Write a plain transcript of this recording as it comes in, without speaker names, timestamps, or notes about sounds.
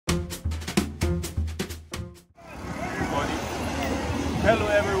Hello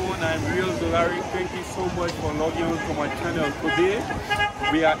everyone, I'm real Zolaric. Thank you so much for logging on to my channel. Today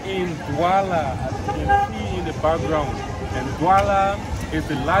we are in Duala, as you can see in the background. And Duala is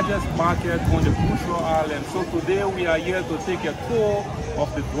the largest market on the Bushra Island. So today we are here to take a tour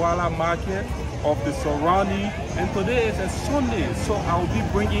of the Duala market, of the surrounding. And today is a Sunday, so I'll be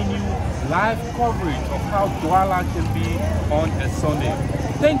bringing you live coverage of how Duala can be on a Sunday.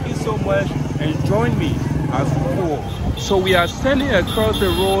 Thank you so much and join me as we go. So we are standing across the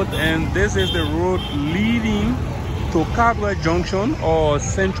road, and this is the road leading to Cardwell Junction or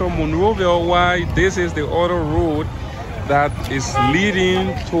Central Monrovia, while this is the other road that is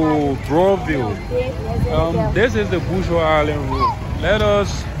leading to Broadville. This is the Bushra Island road. Let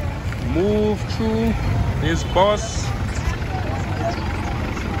us move through this bus.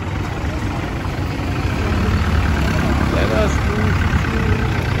 Let us move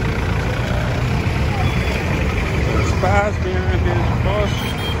fast behind this bus.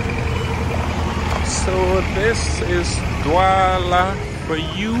 So this is Duala for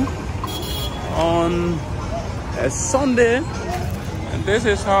you on a Sunday, and this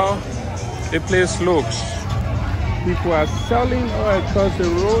is how the place looks. People are selling all across the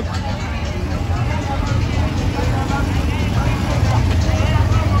road.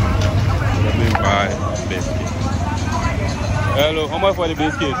 Let me buy biscuit. Hello, how much for the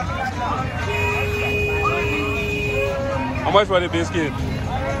biscuit? How much for the biscuit?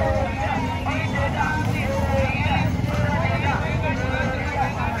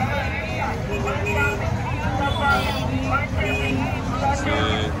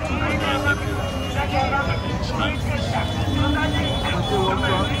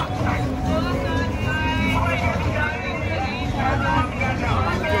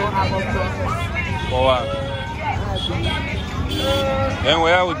 For what? Then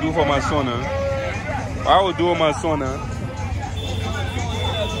what I would do for my son, huh? What I would do with my son, huh?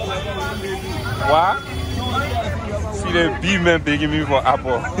 What? See the big man begging me for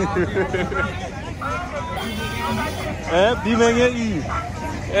apple. Big man get eat.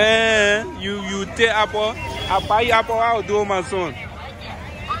 You take apple. I buy apple. I will do with my son.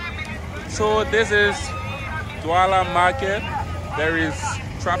 So this is Duala Market. There is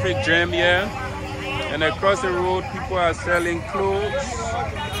traffic jam here, and across the road people are selling clothes.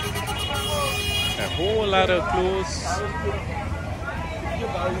 A whole lot of clothes.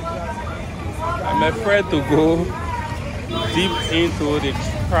 I'm afraid to go deep into the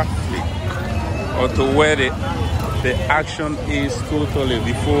traffic or to where the action is totally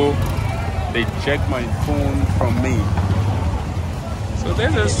before they check my phone from me. So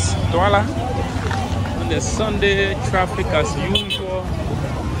this is Duala on the Sunday, traffic as usual.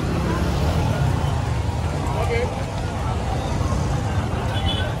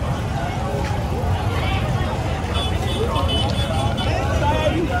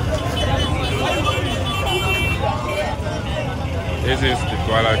 This is the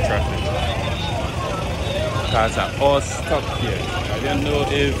Duala traffic. Cars are all stuck here. I don't know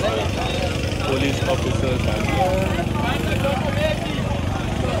if police officers are here.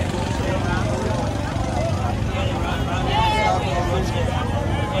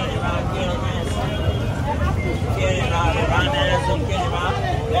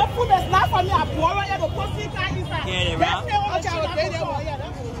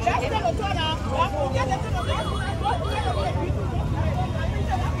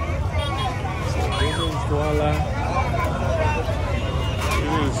 This is Duala.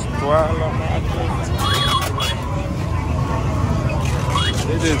 This is Duala Market.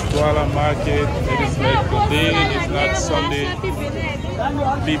 This is Duala Market. It is like today, it's not Sunday.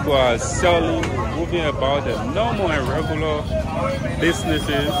 People are selling, moving about the normal and regular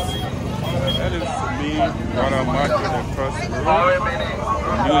businesses. That is me, Duala Market across the road.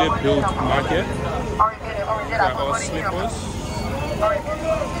 Newly built market. These are all slippers.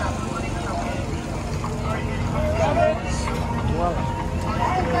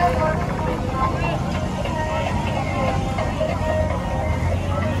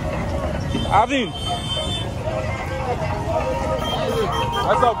 Alvin,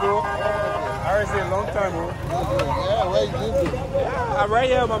 what's up, bro? I already say a long time, bro. Yeah, where you doing? Yeah, I'm right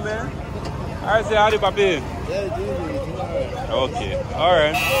here, my man. I already say howdy, papi. Yeah, doing. Okay, all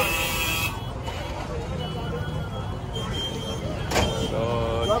right. So,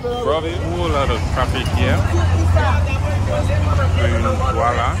 probably a whole lot of traffic here in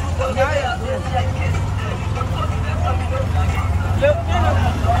Duala.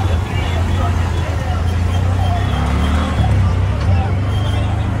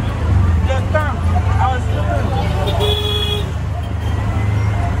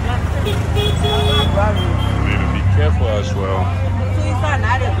 We need to be careful as well.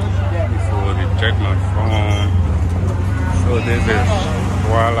 check my phone. So this is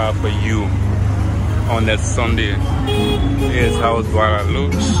Duala for you on that Sunday. Here's how Duala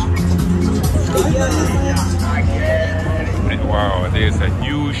looks. And wow, there's a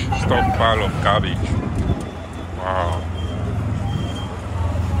huge stockpile of garbage. Wow.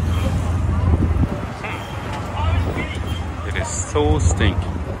 It is so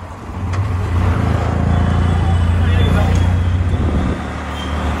stinky.